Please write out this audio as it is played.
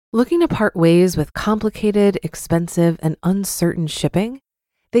Looking to part ways with complicated, expensive, and uncertain shipping?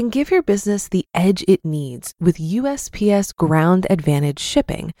 Then give your business the edge it needs with USPS Ground Advantage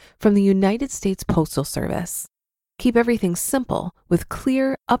shipping from the United States Postal Service. Keep everything simple with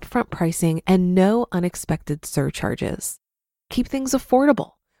clear, upfront pricing and no unexpected surcharges. Keep things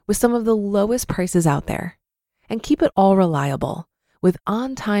affordable with some of the lowest prices out there. And keep it all reliable with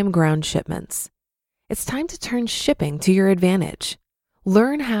on-time ground shipments. It's time to turn shipping to your advantage.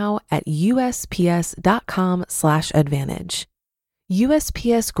 Learn how at USPS.com/advantage.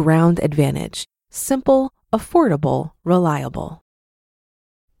 USPS Ground Advantage. Simple, affordable, reliable.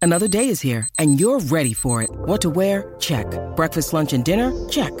 Another day is here, and you're ready for it. What to wear? Check. Breakfast, lunch, and dinner?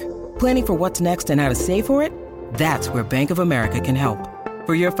 Check. Planning for what's next and how to save for it? That's where Bank of America can help.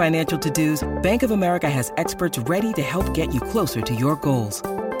 For your financial to-dos, Bank of America has experts ready to help get you closer to your goals.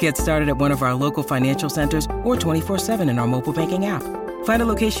 Get started at one of our local financial centers or 24/7 in our mobile banking app. Find a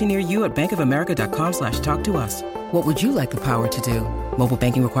location near you at bankofamerica.com/talktous. What would you like the power to do? Mobile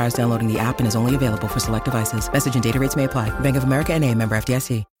banking requires downloading the app and is only available for select devices. Message and data rates may apply. Bank of America N.A., member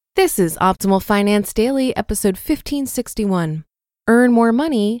FDIC. This is Optimal Finance Daily, episode 1561. Earn more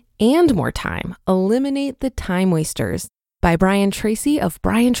money and more time. Eliminate the time wasters by Brian Tracy of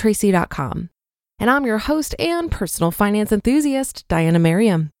briantracy.com. And I'm your host and personal finance enthusiast, Diana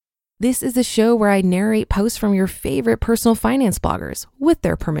Merriam. This is a show where I narrate posts from your favorite personal finance bloggers, with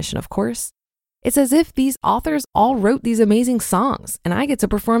their permission, of course. It's as if these authors all wrote these amazing songs, and I get to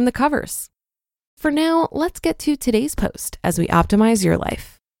perform the covers. For now, let's get to today's post as we optimize your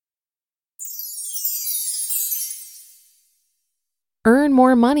life. Earn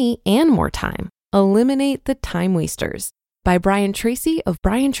more money and more time. Eliminate the time wasters by Brian Tracy of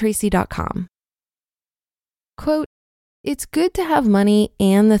briantracy.com. Quote, "It's good to have money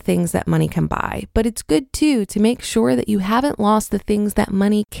and the things that money can buy, but it's good too to make sure that you haven't lost the things that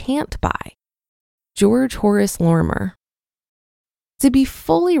money can't buy." George Horace Lorimer. To be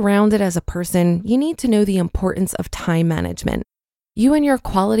fully rounded as a person, you need to know the importance of time management. You and your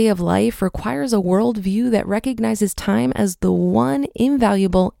quality of life requires a worldview that recognizes time as the one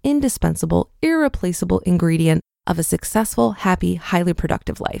invaluable, indispensable, irreplaceable ingredient of a successful, happy, highly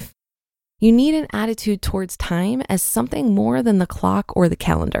productive life. You need an attitude towards time as something more than the clock or the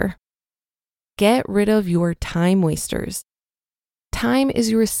calendar. Get rid of your time wasters. Time is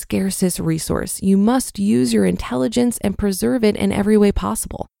your scarcest resource. You must use your intelligence and preserve it in every way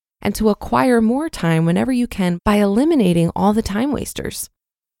possible, and to acquire more time whenever you can by eliminating all the time wasters.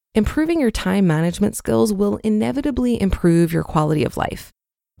 Improving your time management skills will inevitably improve your quality of life.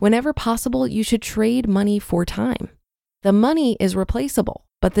 Whenever possible, you should trade money for time. The money is replaceable,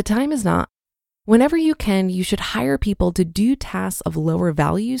 but the time is not. Whenever you can, you should hire people to do tasks of lower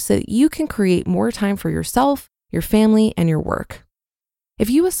value so that you can create more time for yourself, your family, and your work. If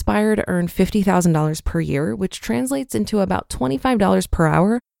you aspire to earn $50,000 per year, which translates into about $25 per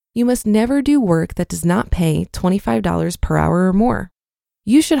hour, you must never do work that does not pay $25 per hour or more.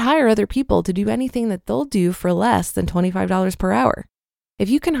 You should hire other people to do anything that they'll do for less than $25 per hour. If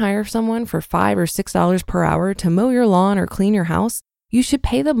you can hire someone for $5 or $6 per hour to mow your lawn or clean your house, you should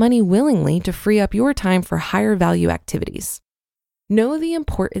pay the money willingly to free up your time for higher value activities. Know the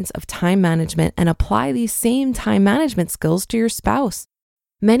importance of time management and apply these same time management skills to your spouse.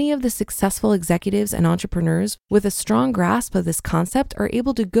 Many of the successful executives and entrepreneurs with a strong grasp of this concept are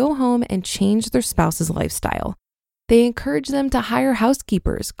able to go home and change their spouse's lifestyle. They encourage them to hire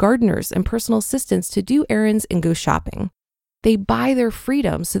housekeepers, gardeners, and personal assistants to do errands and go shopping. They buy their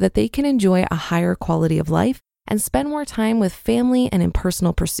freedom so that they can enjoy a higher quality of life and spend more time with family and in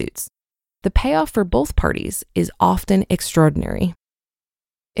personal pursuits. The payoff for both parties is often extraordinary.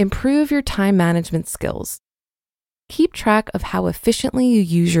 Improve your time management skills. Keep track of how efficiently you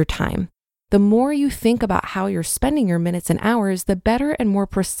use your time. The more you think about how you're spending your minutes and hours, the better and more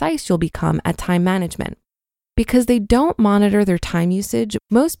precise you'll become at time management. Because they don't monitor their time usage,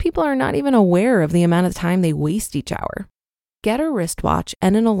 most people are not even aware of the amount of time they waste each hour. Get a wristwatch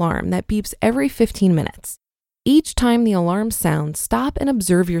and an alarm that beeps every 15 minutes. Each time the alarm sounds, stop and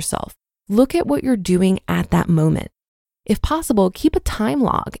observe yourself. Look at what you're doing at that moment. If possible, keep a time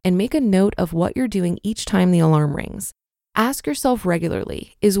log and make a note of what you're doing each time the alarm rings. Ask yourself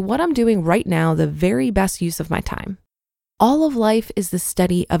regularly, is what I'm doing right now the very best use of my time? All of life is the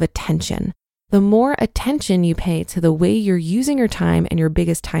study of attention. The more attention you pay to the way you're using your time and your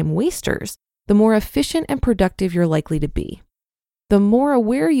biggest time wasters, the more efficient and productive you're likely to be. The more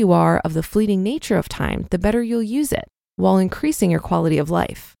aware you are of the fleeting nature of time, the better you'll use it while increasing your quality of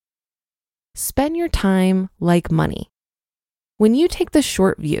life. Spend your time like money. When you take the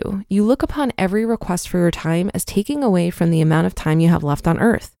short view, you look upon every request for your time as taking away from the amount of time you have left on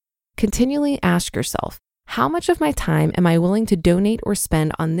earth. Continually ask yourself, how much of my time am I willing to donate or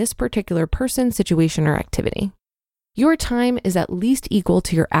spend on this particular person, situation, or activity? Your time is at least equal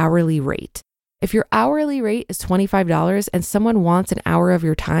to your hourly rate. If your hourly rate is $25 and someone wants an hour of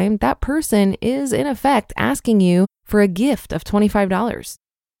your time, that person is in effect asking you for a gift of $25.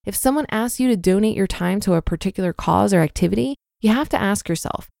 If someone asks you to donate your time to a particular cause or activity, you have to ask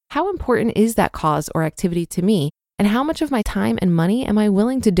yourself, how important is that cause or activity to me, and how much of my time and money am I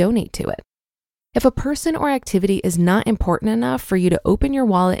willing to donate to it? If a person or activity is not important enough for you to open your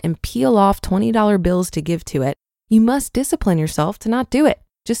wallet and peel off $20 bills to give to it, you must discipline yourself to not do it.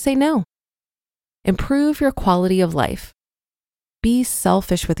 Just say no. Improve your quality of life. Be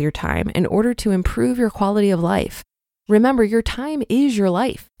selfish with your time in order to improve your quality of life. Remember, your time is your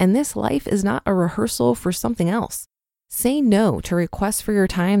life, and this life is not a rehearsal for something else. Say no to requests for your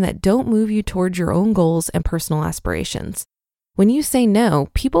time that don't move you towards your own goals and personal aspirations. When you say no,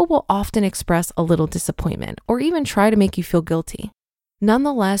 people will often express a little disappointment or even try to make you feel guilty.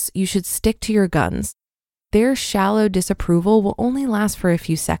 Nonetheless, you should stick to your guns. Their shallow disapproval will only last for a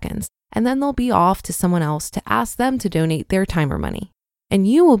few seconds, and then they'll be off to someone else to ask them to donate their time or money. And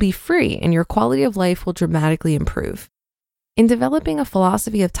you will be free, and your quality of life will dramatically improve. In developing a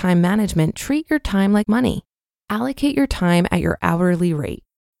philosophy of time management, treat your time like money. Allocate your time at your hourly rate.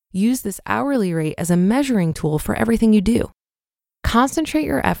 Use this hourly rate as a measuring tool for everything you do. Concentrate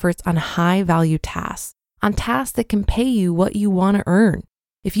your efforts on high-value tasks, on tasks that can pay you what you want to earn.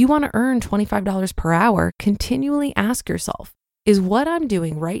 If you want to earn $25 per hour, continually ask yourself, is what I'm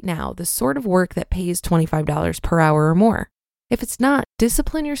doing right now the sort of work that pays $25 per hour or more? If it's not,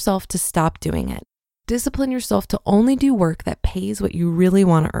 discipline yourself to stop doing it. Discipline yourself to only do work that pays what you really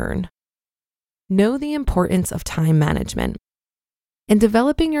want to earn. Know the importance of time management. In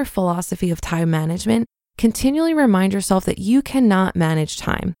developing your philosophy of time management, continually remind yourself that you cannot manage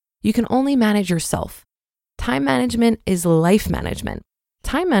time. You can only manage yourself. Time management is life management.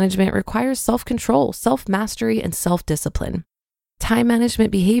 Time management requires self-control, self-mastery, and self-discipline. Time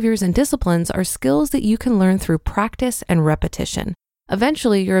management behaviors and disciplines are skills that you can learn through practice and repetition.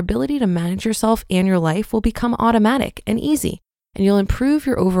 Eventually, your ability to manage yourself and your life will become automatic and easy, and you'll improve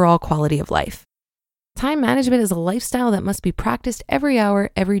your overall quality of life. Time management is a lifestyle that must be practiced every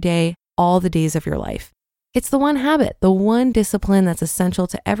hour, every day, all the days of your life. It's the one habit, the one discipline that's essential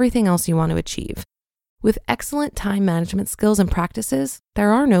to everything else you want to achieve. With excellent time management skills and practices,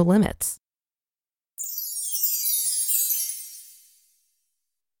 there are no limits.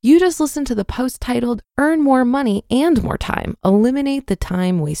 You just listened to the post titled Earn More Money and More Time, Eliminate the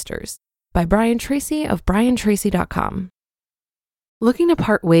Time Wasters by Brian Tracy of briantracy.com. Looking to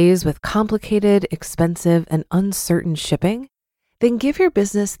part ways with complicated, expensive, and uncertain shipping? Then give your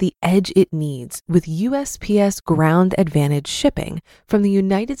business the edge it needs with USPS Ground Advantage shipping from the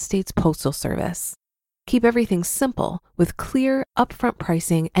United States Postal Service. Keep everything simple with clear, upfront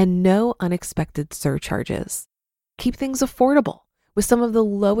pricing and no unexpected surcharges. Keep things affordable with some of the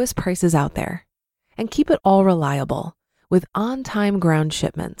lowest prices out there. And keep it all reliable with on-time ground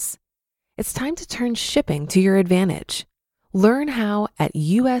shipments. It's time to turn shipping to your advantage. Learn how at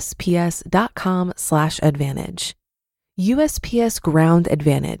USPS.com/advantage. USPS Ground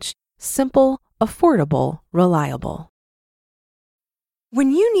Advantage. Simple, affordable, reliable.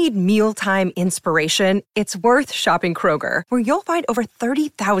 When you need mealtime inspiration, it's worth shopping Kroger, where you'll find over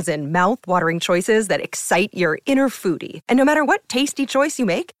 30,000 mouth-watering choices that excite your inner foodie. And no matter what tasty choice you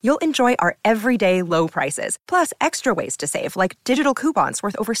make, you'll enjoy our everyday low prices, plus extra ways to save, like digital coupons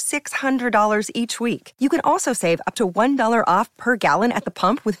worth over $600 each week. You can also save up to $1 off per gallon at the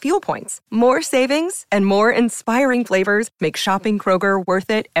pump with fuel points. More savings and more inspiring flavors make shopping Kroger worth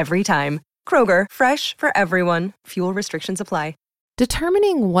it every time. Kroger, fresh for everyone. Fuel restrictions apply.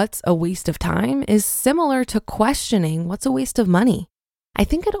 Determining what's a waste of time is similar to questioning what's a waste of money. I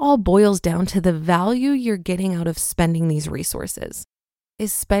think it all boils down to the value you're getting out of spending these resources.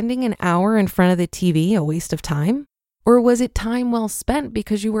 Is spending an hour in front of the TV a waste of time? Or was it time well spent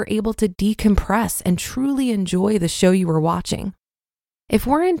because you were able to decompress and truly enjoy the show you were watching? If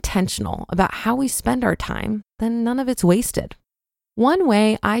we're intentional about how we spend our time, then none of it's wasted. One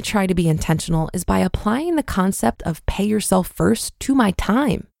way I try to be intentional is by applying the concept of pay yourself first to my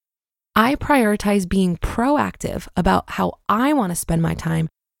time. I prioritize being proactive about how I want to spend my time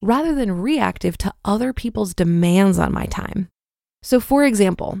rather than reactive to other people's demands on my time. So for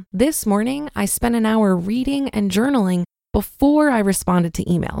example, this morning I spent an hour reading and journaling before I responded to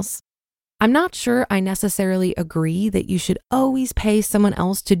emails. I'm not sure I necessarily agree that you should always pay someone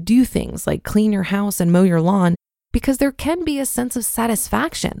else to do things like clean your house and mow your lawn, because there can be a sense of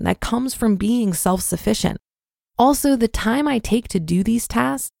satisfaction that comes from being self-sufficient. Also, the time I take to do these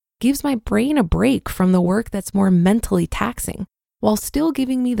tasks gives my brain a break from the work that's more mentally taxing, while still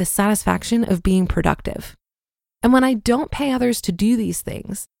giving me the satisfaction of being productive. And when I don't pay others to do these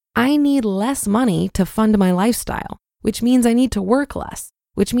things, I need less money to fund my lifestyle, which means I need to work less,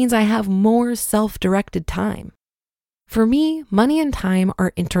 which means I have more self-directed time. For me, money and time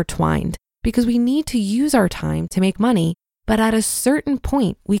are intertwined because we need to use our time to make money, but at a certain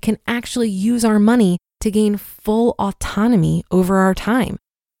point, we can actually use our money to gain full autonomy over our time,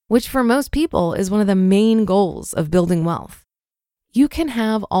 which for most people is one of the main goals of building wealth. You can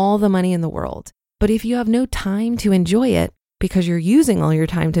have all the money in the world, but if you have no time to enjoy it because you're using all your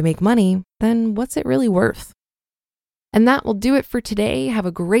time to make money, then what's it really worth? And that will do it for today. Have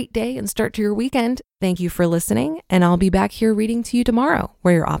a great day and start to your weekend. Thank you for listening, and I'll be back here reading to you tomorrow,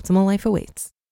 where your optimal life awaits.